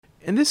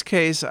In this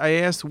case, I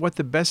asked what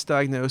the best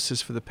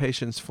diagnosis for the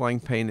patient's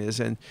flank pain is,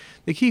 and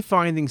the key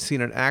findings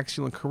seen at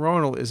axial and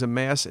coronal is a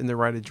mass in the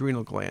right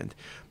adrenal gland.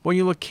 But when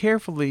you look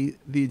carefully,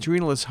 the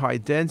adrenal is high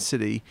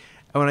density,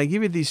 and when I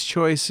give you these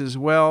choices,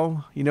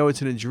 well, you know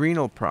it's an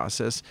adrenal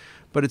process,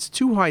 but it's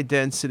too high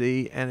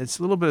density, and it's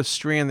a little bit of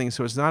stranding,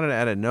 so it's not an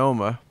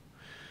adenoma.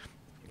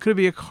 Could it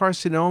be a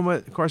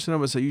carcinoma?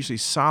 Carcinomas are usually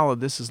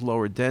solid. This is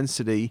lower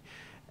density.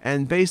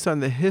 And based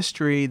on the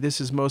history, this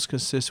is most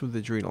consistent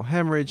with adrenal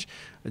hemorrhage.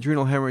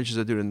 Adrenal hemorrhages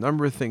are due to a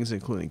number of things,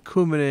 including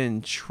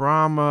Coumadin,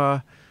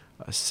 trauma,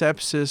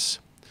 sepsis.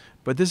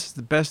 But this is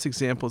the best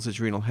example is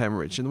adrenal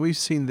hemorrhage. And we've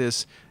seen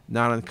this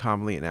not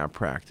uncommonly in our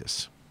practice.